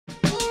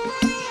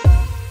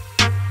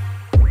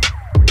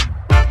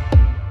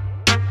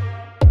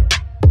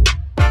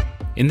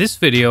In this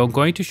video, I'm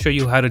going to show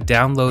you how to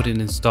download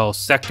and install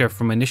Sektor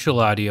from Initial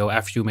Audio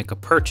after you make a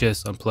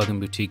purchase on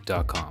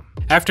pluginboutique.com.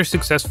 After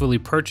successfully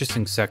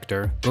purchasing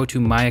Sektor, go to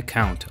My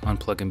Account on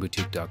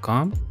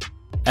pluginboutique.com.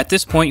 At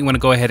this point, you want to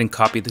go ahead and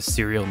copy the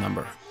serial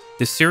number.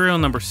 The serial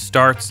number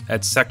starts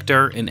at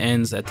Sektor and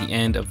ends at the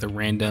end of the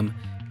random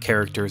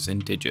characters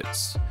and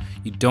digits.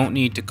 You don't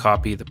need to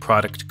copy the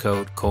product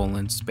code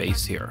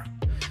 :space here.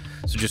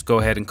 So just go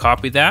ahead and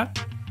copy that.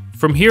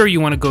 From here, you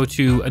want to go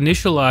to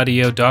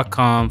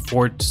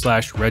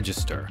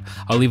initialaudio.com/register.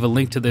 I'll leave a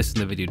link to this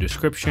in the video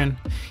description.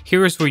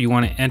 Here is where you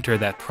want to enter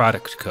that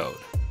product code.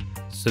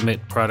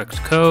 Submit product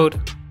code.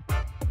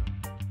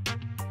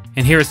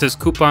 And here it says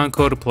coupon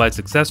code applied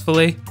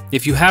successfully.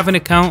 If you have an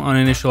account on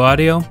Initial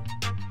Audio,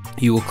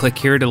 you will click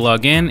here to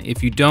log in.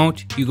 If you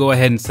don't, you go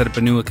ahead and set up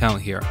a new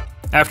account here.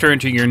 After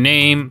entering your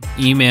name,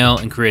 email,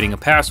 and creating a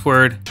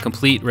password,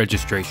 complete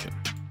registration.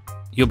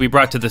 You'll be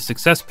brought to the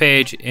success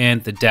page,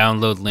 and the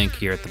download link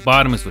here at the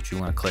bottom is what you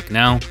want to click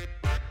now.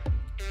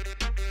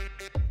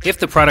 If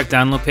the product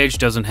download page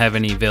doesn't have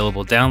any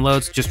available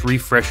downloads, just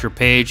refresh your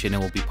page and it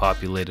will be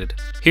populated.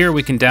 Here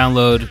we can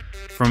download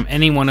from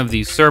any one of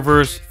these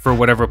servers for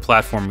whatever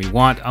platform we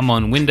want. I'm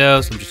on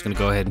Windows. I'm just going to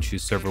go ahead and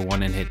choose server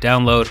 1 and hit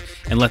download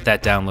and let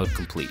that download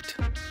complete.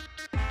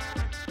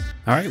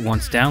 All right,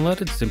 once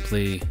downloaded,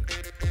 simply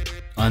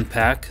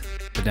unpack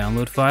the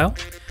download file.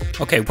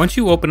 Okay, once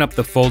you open up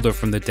the folder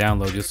from the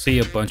download, you'll see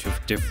a bunch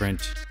of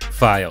different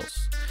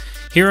files.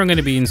 Here I'm going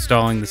to be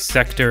installing the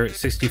Sektor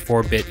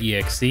 64-bit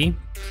exe,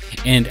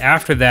 and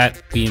after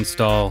that we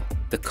install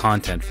the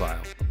content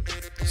file.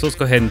 So let's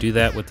go ahead and do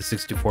that with the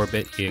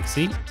 64-bit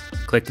exe.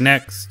 Click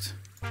next,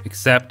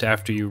 accept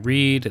after you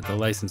read the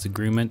license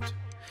agreement,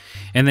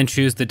 and then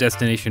choose the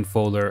destination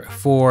folder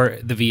for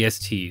the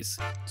VSTs.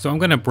 So I'm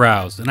going to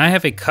browse, and I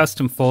have a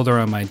custom folder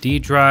on my D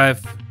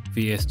drive,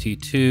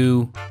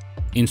 VST2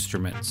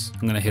 instruments.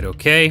 I'm going to hit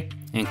OK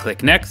and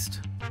click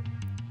next.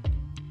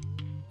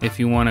 If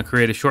you want to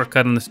create a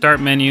shortcut on the start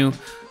menu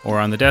or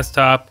on the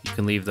desktop, you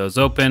can leave those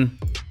open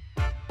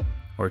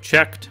or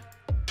checked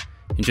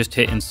and just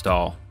hit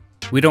install.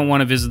 We don't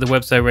want to visit the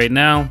website right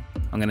now.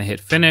 I'm going to hit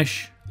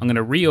finish. I'm going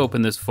to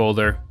reopen this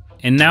folder,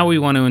 and now we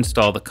want to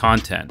install the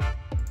content.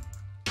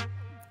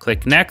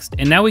 Click next,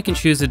 and now we can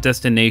choose a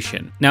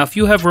destination. Now, if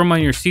you have room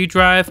on your C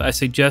drive, I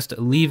suggest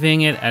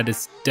leaving it at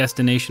its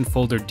destination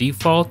folder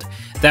default.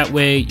 That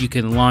way you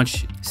can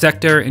launch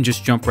Sektor and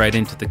just jump right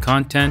into the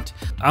content.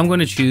 I'm going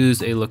to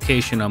choose a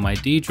location on my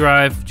D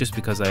drive just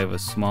because I have a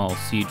small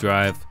C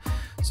drive.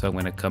 So I'm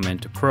going to come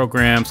into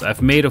programs.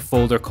 I've made a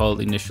folder called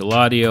Initial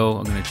Audio.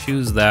 I'm going to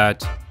choose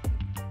that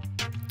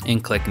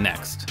and click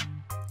next.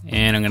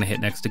 And I'm going to hit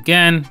next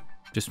again.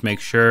 Just make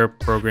sure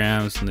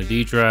programs on the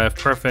D drive,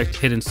 perfect,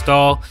 hit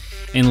install,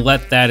 and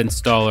let that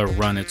installer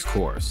run its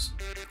course.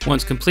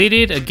 Once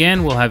completed,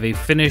 again, we'll have a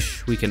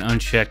finish. We can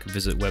uncheck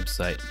visit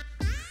website.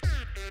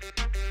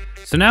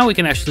 So now we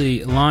can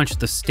actually launch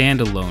the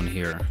standalone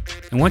here.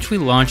 And once we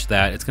launch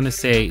that, it's gonna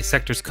say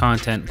Sektor's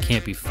content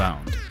can't be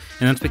found.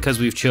 And that's because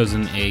we've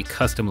chosen a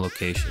custom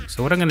location.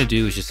 So what I'm gonna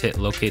do is just hit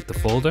locate the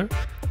folder.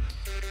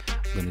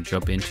 I'm gonna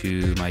jump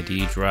into my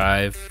D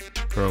drive,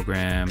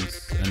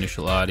 programs,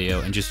 Initial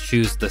Audio, and just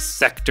choose the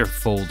Sektor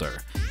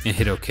folder and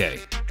hit OK.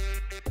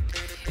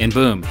 And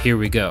boom, here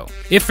we go.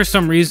 If for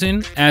some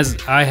reason, as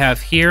I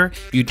have here,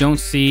 you don't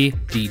see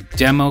the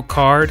demo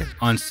card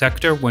on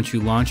Sektor once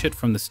you launch it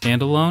from the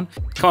standalone,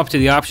 come up to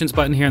the options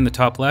button here in the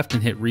top left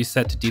and hit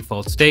reset to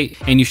default state,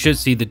 and you should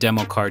see the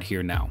demo card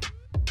here now.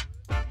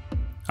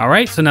 All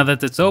right, so now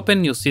that it's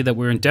open, you'll see that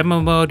we're in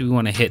demo mode. We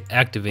want to hit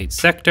activate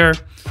Sektor,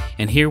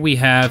 and here we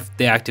have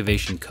the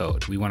activation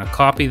code. We want to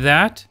copy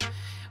that.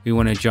 We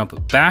want to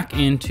jump back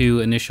into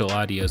Initial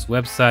Audio's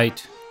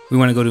website. We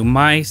want to go to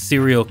My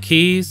Serial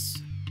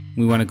Keys.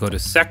 We want to go to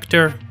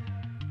Sektor.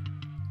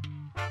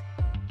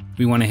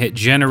 We want to hit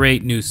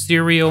Generate New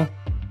Serial.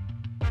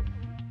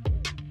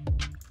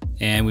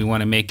 And we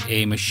want to make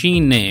a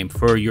machine name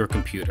for your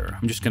computer.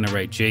 I'm just going to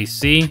write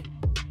JC.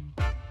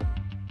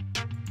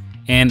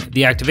 And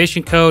the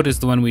activation code is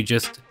the one we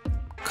just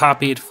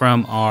copied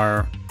from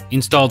our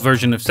installed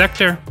version of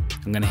Sektor.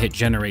 I'm going to hit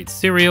Generate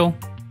Serial.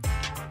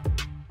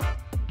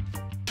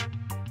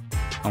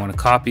 I want to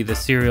copy the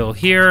serial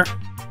here,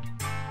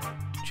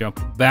 jump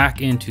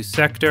back into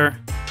Sektor,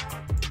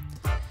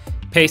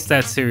 paste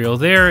that serial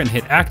there and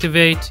hit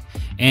activate,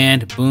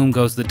 and boom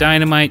goes the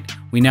dynamite.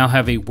 We now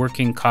have a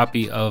working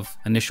copy of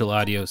Initial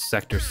Audio's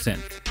Sektor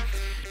synth.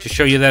 To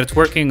show you that it's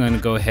working, I'm going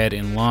to go ahead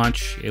and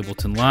launch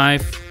Ableton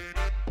Live.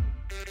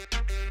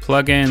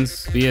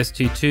 Plugins,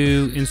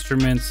 VST2,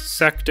 instruments,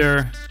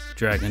 Sektor,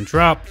 drag and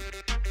drop.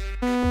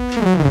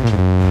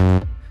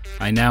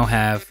 I now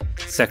have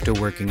Sektor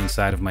working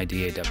inside of my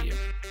DAW.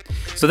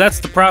 So that's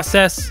the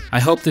process. I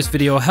hope this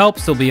video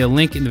helps. There'll be a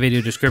link in the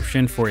video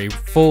description for a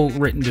full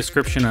written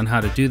description on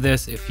how to do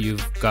this if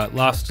you've got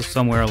lost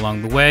somewhere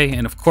along the way.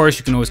 And of course,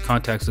 you can always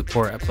contact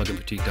support at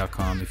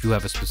pluginboutique.com if you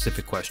have a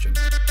specific question.